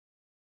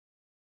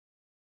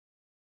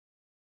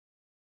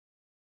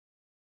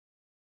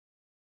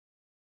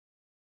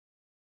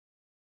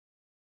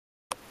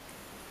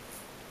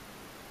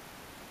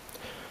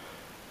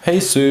Hey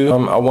Sue,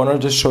 I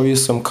wanted to show you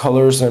some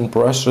colors and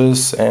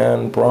brushes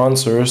and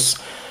bronzers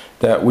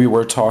that we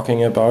were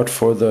talking about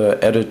for the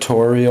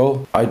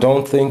editorial. I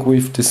don't think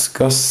we've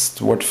discussed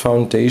what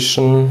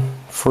foundation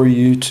for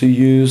you to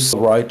use.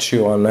 I'll write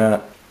you on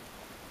that.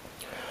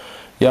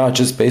 Yeah, I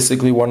just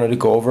basically wanted to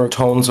go over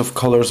tones of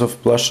colors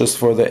of blushes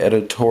for the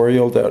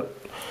editorial that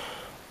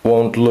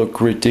won't look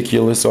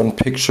ridiculous on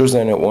pictures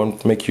and it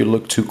won't make you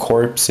look too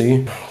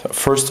corpsey.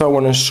 First I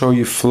want to show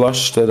you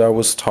Flush that I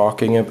was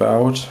talking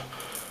about.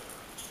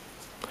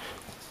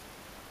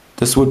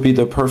 This would be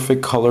the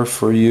perfect color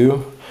for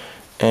you,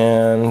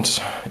 and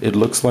it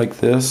looks like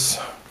this.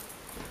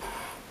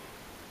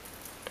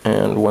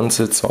 And once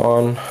it's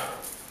on,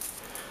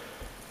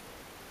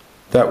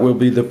 that will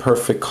be the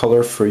perfect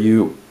color for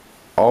you.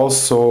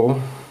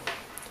 Also,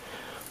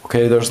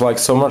 okay, there's like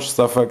so much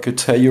stuff I could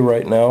tell you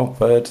right now,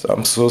 but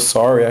I'm so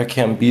sorry I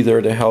can't be there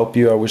to help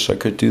you. I wish I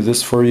could do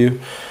this for you,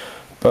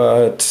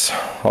 but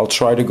I'll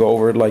try to go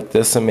over it like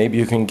this, and maybe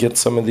you can get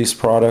some of these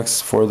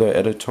products for the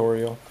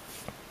editorial.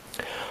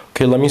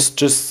 Okay, let me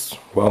just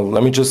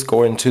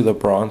go into the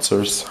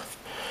bronzers.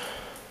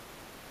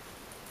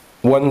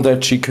 One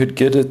that you could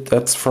get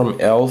that's from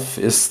e.l.f.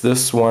 is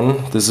this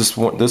one. This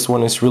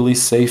one is really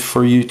safe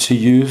for you to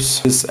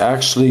use. It's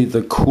actually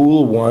the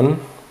cool one.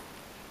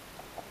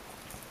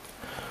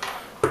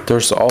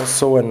 There's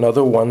also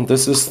another one.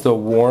 This is the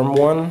warm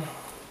one.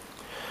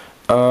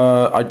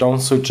 I don't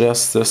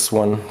suggest this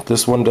one.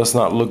 This one does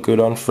not look good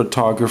on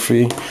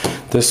photography.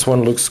 This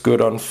one looks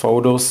good on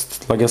photos.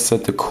 Like I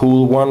said, the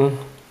cool one.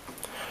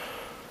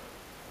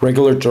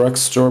 Regular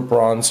drugstore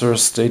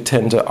bronzers, they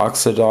tend to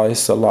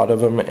oxidize, a lot of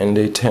them, and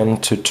they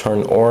tend to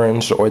turn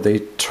orange or they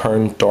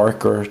turn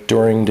darker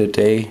during the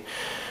day.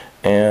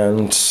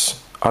 And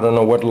I don't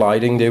know what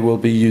lighting they will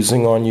be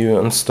using on you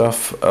and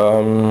stuff.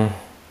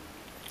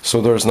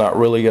 So there's not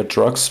really a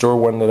drugstore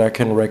one that I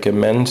can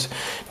recommend.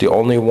 The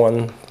only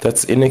one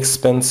that's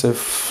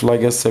inexpensive,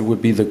 like I said,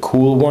 would be the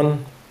cool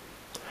one.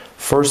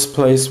 First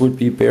place would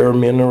be Bare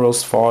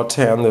Minerals Faux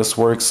Tan. This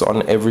works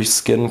on every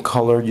skin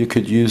color. You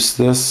could use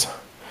this.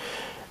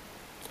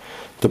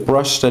 The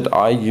brush that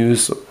I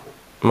use,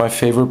 my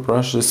favorite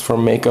brush is for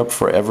Makeup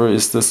Forever,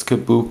 is this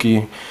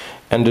Kabuki.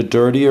 And the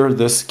dirtier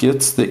this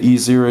gets, the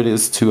easier it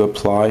is to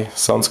apply.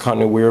 Sounds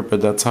kind of weird,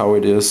 but that's how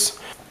it is.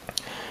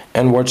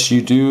 And what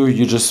you do,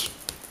 you just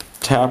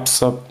tap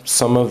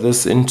some of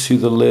this into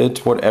the lid,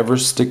 whatever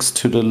sticks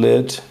to the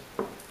lid.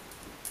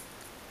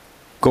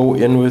 Go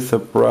in with the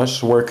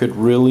brush, work it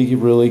really,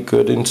 really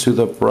good into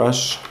the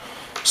brush.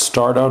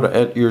 Start out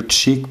at your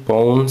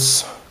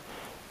cheekbones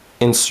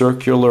in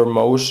circular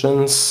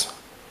motions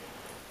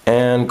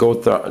and go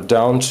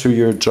down to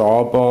your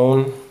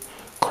jawbone,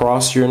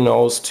 cross your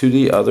nose to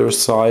the other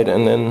side,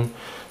 and then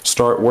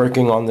start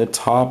working on the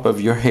top of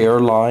your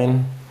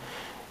hairline.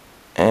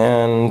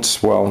 And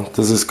well,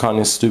 this is kind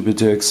of stupid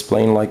to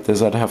explain like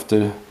this. I'd have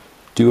to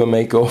do a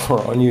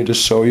makeover on you to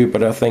show you,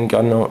 but I think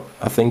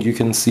you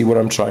can see what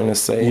I'm trying to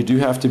say. You do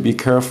have to be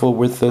careful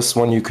with this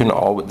one.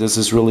 This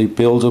is really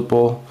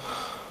buildable.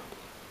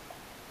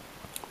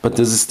 But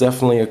this is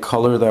definitely a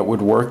color that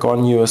would work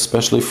on you,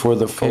 especially for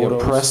the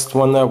photos. A pressed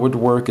one that would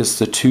work is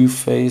the Too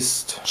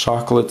Faced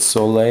Chocolate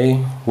Soleil,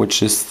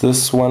 which is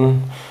this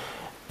one.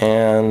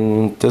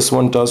 And this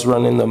one does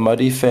run in the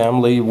Muddy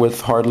family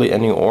with hardly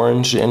any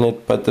orange in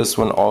it, but this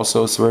one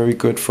also is very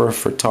good for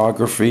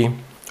photography.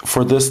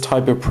 For this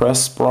type of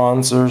pressed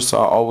bronzers,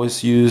 I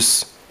always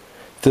use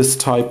this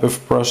type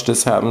of brush.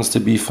 This happens to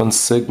be from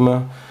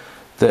Sigma,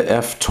 the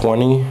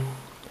F20.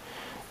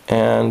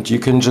 And you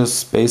can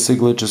just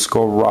basically just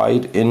go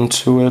right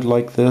into it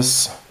like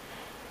this,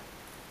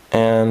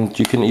 and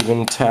you can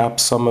even tap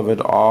some of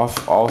it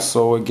off.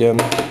 Also, again,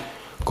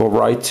 go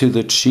right to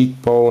the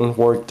cheekbone,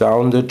 work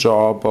down the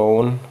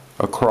jawbone,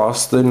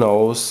 across the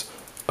nose,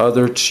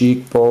 other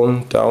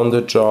cheekbone, down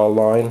the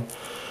jawline,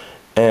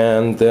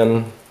 and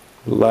then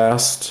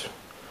last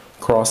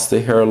across the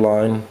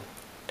hairline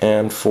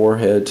and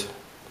forehead.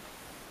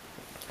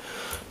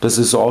 This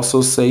is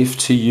also safe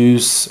to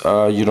use.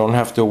 You don't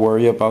have to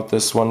worry about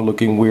this one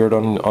looking weird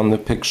on the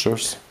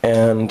pictures.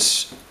 And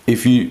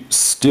if you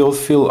still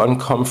feel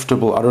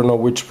uncomfortable, I don't know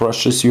which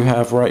brushes you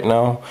have right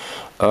now.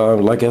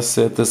 Like I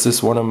said, this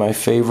is one of my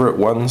favorite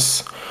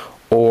ones.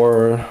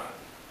 Or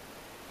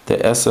the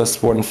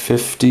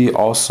SS150,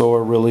 also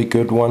a really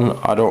good one.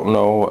 I don't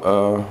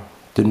know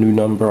the new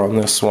number on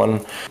this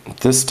one.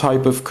 This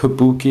type of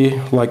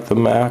Kabuki, like the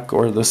MAC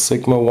or the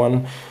Sigma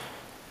one,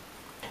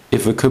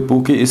 if a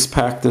Kabuki is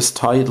packed as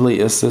tightly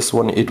as this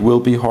one, it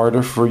will be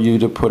harder for you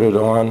to put it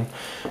on.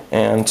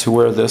 And to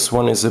where this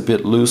one is a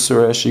bit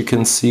looser, as you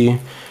can see,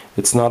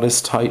 it's not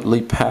as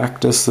tightly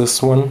packed as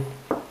this one.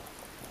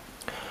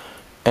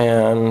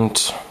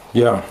 And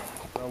yeah,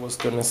 I was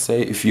gonna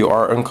say, if you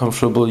are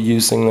uncomfortable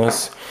using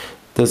this,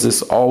 this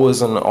is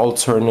always an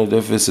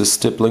alternative. It's a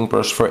stippling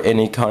brush for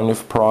any kind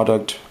of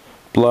product.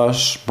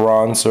 Blush,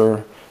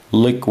 bronzer,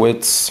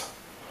 liquids,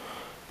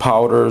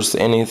 powders,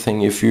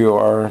 anything. If you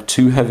are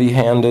too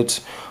heavy-handed,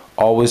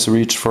 always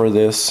reach for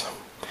this.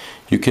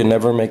 You can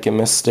never make a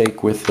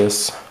mistake with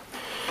this.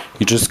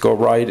 You just go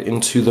right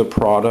into the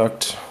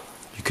product.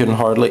 You can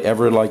hardly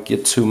ever like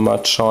get too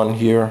much on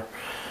here.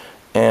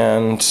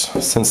 And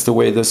since the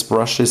way this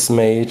brush is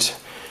made,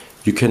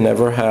 you can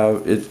never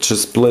have, it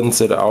just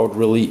blends it out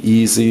really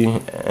easy,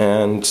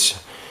 and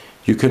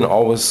you can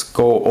always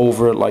go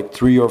over it like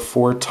 3 or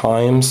 4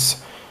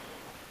 times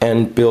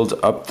and build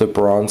up the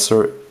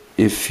bronzer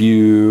if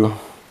you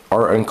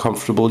are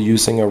uncomfortable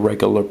using a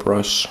regular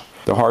brush.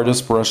 The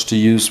hardest brush to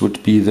use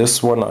would be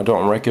this one. I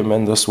don't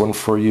recommend this one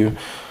for you.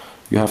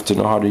 You have to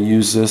know how to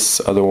use this,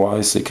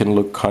 otherwise it can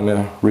look kind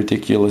of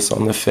ridiculous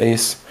on the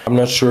face. I'm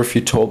not sure if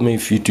you told me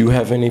if you do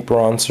have any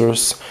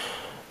bronzers.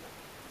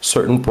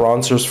 Certain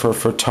bronzers for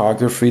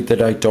photography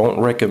that I don't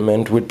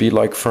recommend would be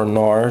like for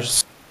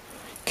NARS,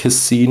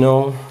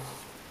 Casino,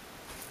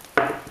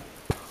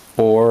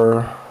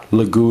 or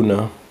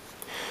Laguna.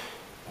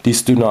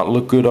 These do not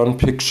look good on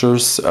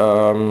pictures.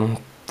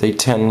 They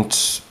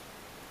tend,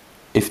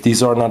 if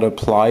these are not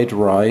applied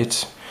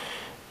right,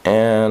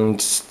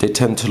 and they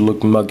tend to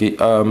look muddy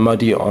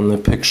on the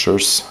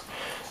pictures.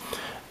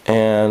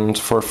 And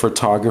for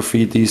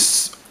photography,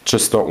 these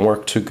just don't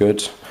work too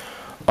good,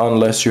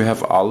 unless you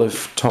have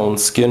olive tone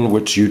skin,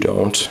 which you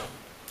don't.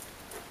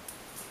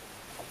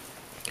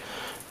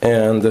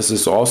 And this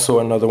is also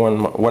another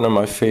one of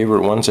my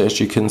favorite ones,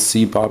 as you can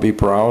see, Bobbi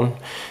Brown.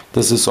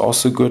 This is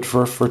also good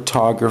for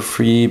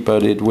photography,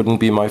 but it wouldn't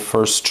be my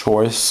first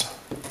choice.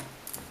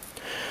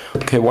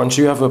 Okay, once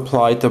you have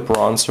applied the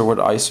bronzer, what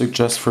I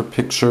suggest for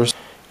pictures,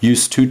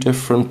 use 2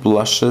 different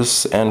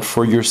blushes. And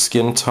for your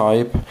skin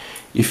type,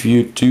 if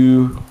you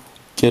do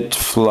get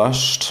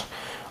flushed,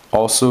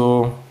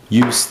 also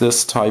use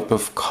this type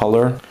of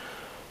color.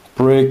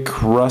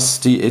 Brick,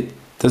 Rusty,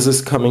 this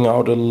is coming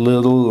out a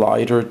little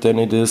lighter than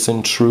it is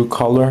in true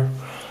color.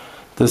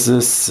 This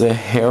is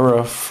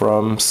Sahara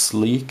from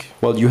Sleek.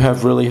 Well, you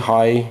have really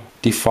high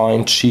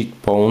defined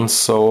cheekbones,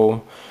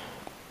 so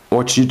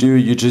what you do,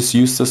 you just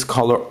use this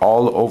color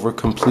all over,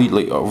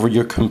 completely over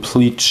your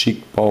complete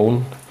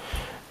cheekbone,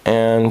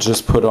 and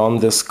just put on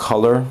this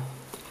color.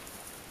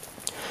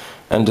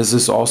 And this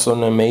is also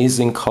an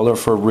amazing color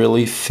for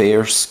really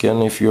fair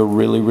skin. If you're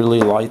really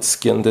light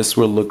skinned, this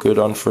will look good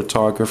on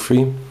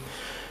photography.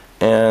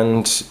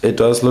 And it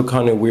does look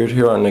kind of weird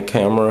here on the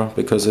camera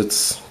because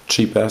it's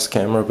cheap ass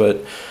camera,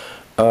 but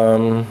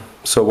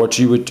so what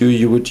you would do,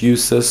 you would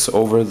use this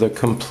over the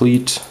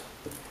complete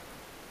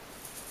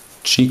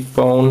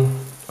cheekbone,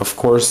 of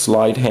course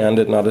light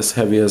handed, not as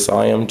heavy as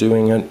I am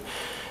doing it,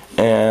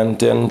 and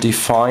then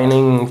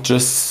defining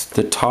just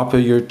the top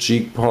of your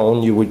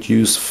cheekbone, you would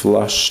use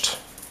flushed,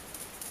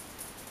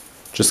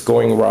 just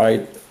going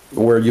right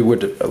where you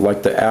would,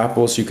 like the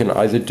apples, you can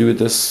either do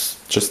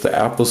this, just the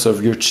apples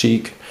of your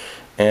cheek,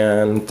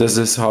 and this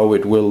is how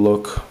it will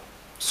look,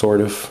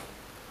 sort of.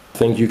 I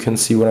think you can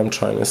see what I'm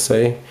trying to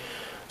say.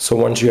 So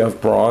once you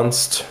have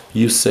bronzed,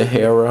 use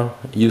Sahara,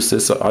 use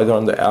this either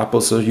on the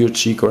apples of your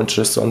cheek or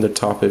just on the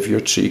top of your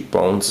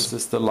cheekbones.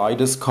 This is the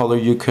lightest color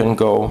you can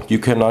go. You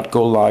cannot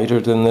go lighter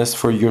than this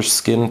for your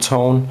skin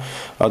tone,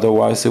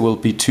 otherwise it will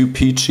be too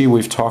peachy.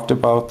 We've talked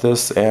about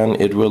this, and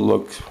it will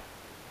look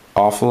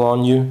awful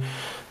on you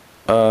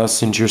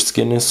since your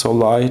skin is so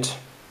light.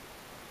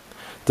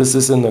 This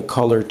is in the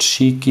color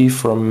Cheeky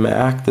from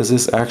MAC. This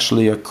is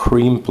actually a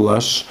cream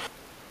blush.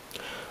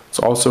 It's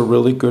also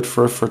really good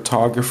for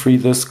photography,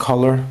 this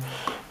color.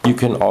 You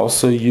can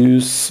also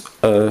use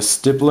a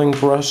stippling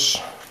brush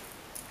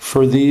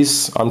for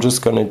these. I'm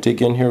just going to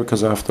dig in here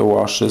because I have to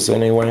wash this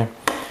anyway.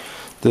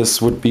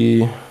 This would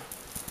be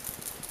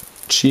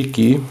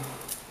Cheeky.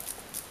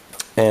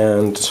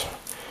 And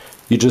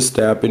you just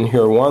dab in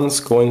here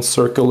once, go in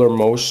circular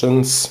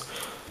motions.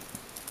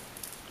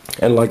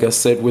 And like I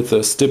said, with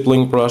a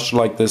stippling brush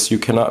like this, you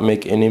cannot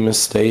make any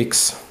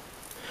mistakes.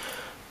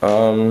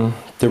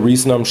 The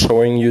reason I'm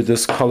showing you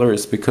this color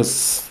is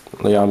because,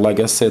 yeah, like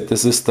I said,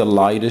 this is the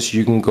lightest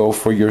you can go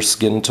for your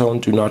skin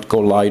tone. Do not go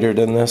lighter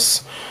than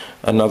this.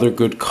 Another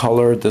good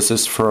color, this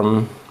is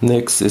from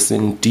NYX, is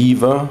in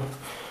Diva.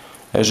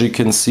 As you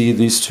can see,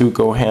 these two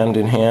go hand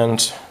in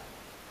hand.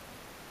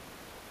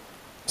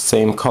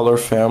 Same color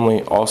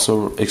family,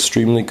 also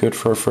extremely good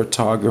for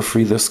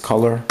photography, this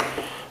color.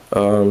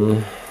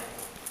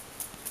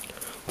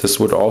 This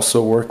would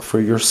also work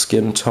for your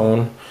skin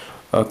tone.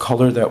 A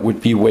color that would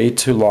be way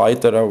too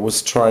light that I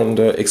was trying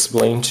to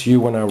explain to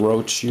you when I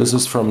wrote you. This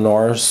is from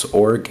NARS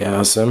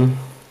Orgasm.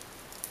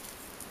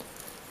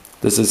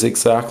 This is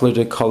exactly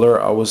the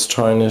color I was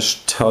trying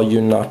to tell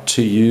you not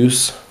to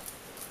use.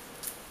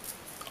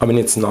 I mean,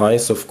 it's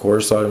nice, of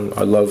course, I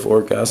love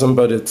Orgasm,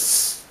 but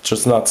it's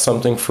just not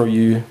something for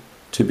you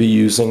to be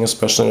using,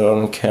 especially not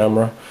on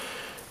camera.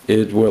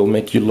 It will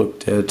make you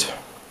look dead.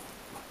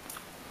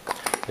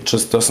 It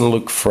just doesn't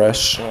look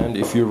fresh. And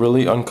if you're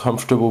really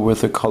uncomfortable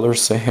with the color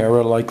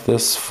Sahara like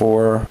this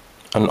for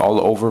an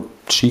all-over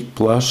cheek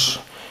blush,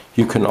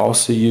 you can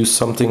also use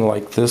something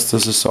like this.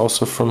 This is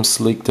also from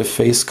Sleek, the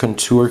Face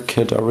Contour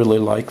Kit. I really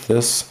like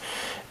this.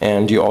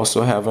 And you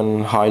also have a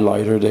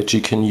highlighter that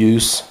you can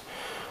use.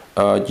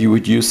 You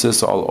would use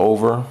this all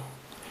over.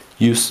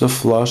 Use the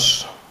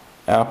flush,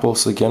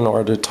 apples again,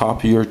 or the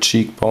top of your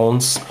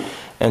cheekbones,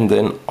 and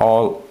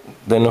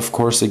then of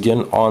course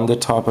again on the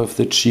top of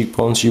the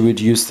cheekbones you would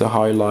use the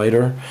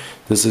highlighter.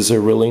 This is a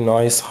really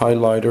nice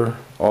highlighter,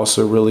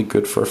 also really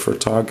good for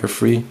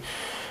photography,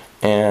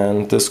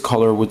 and this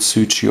color would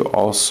suit you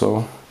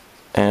also.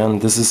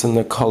 And this is in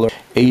the color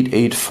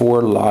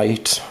 884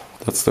 Light.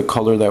 That's the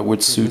color that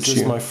would suit you.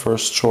 This is my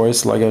first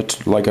choice,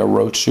 like I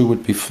wrote you,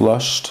 would be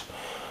flushed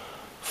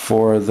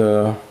for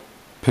the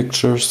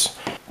pictures.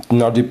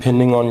 Now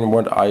depending on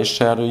what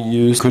eyeshadow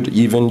you use, could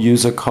even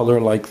use a color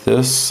like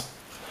this.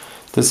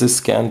 This is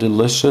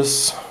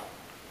Scandalicious,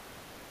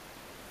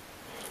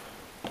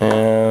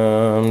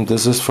 and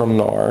this is from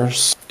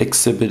NARS,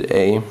 Exhibit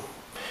A.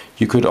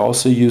 You could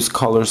also use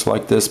colors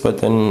like this, but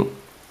then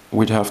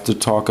we'd have to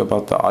talk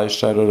about the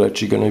eyeshadow that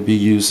you're going to be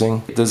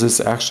using. This is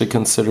actually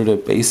considered a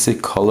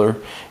basic color.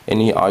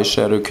 Any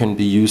eyeshadow can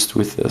be used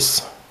with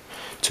this.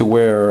 To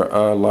wear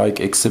like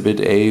Exhibit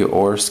A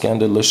or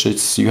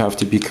Scandalicious, you have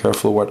to be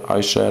careful what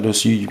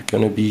eyeshadows you're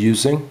going to be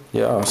using.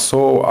 Yeah,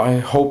 so I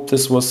hope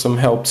this was some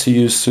help to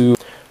you, Sue.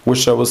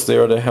 Wish I was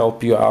there to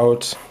help you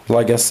out.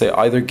 Like I say,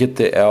 either get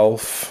the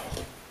e.l.f.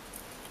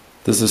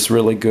 This is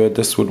really good.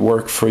 This would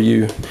work for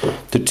you.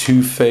 The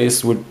Too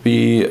Faced would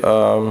be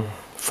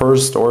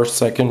first or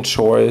second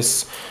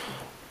choice.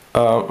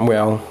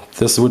 Well,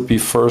 this would be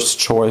first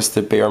choice,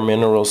 the Bare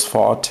Minerals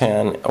Faux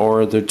Tan,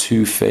 or the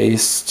Too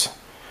Faced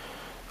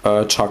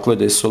Chocolat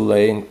de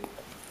Soleil.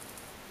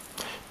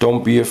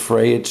 Don't be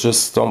afraid,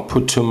 just don't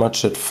put too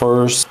much at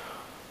first.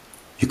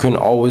 You can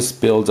always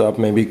build up,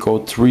 maybe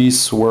go 3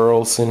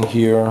 swirls in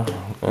here,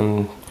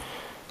 and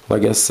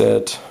like I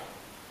said,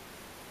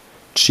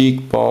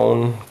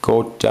 cheekbone,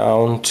 go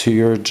down to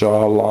your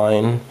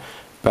jawline,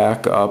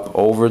 back up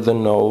over the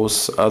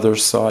nose, other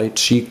side,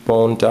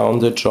 cheekbone, down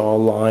the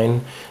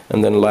jawline,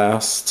 and then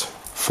last,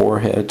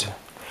 forehead.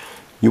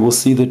 You will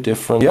see the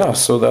difference. Yeah,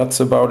 so that's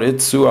about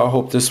it, Sue. I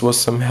hope this was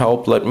some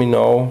help. Let me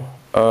know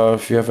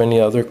if you have any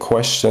other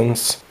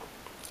questions.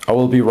 I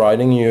will be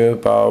writing you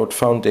about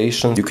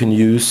foundations you can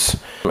use,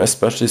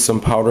 especially some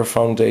powder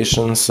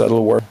foundations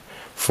that'll work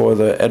for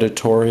the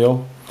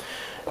editorial.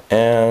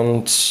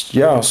 And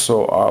yeah,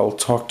 so I'll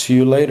talk to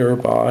you later.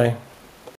 Bye.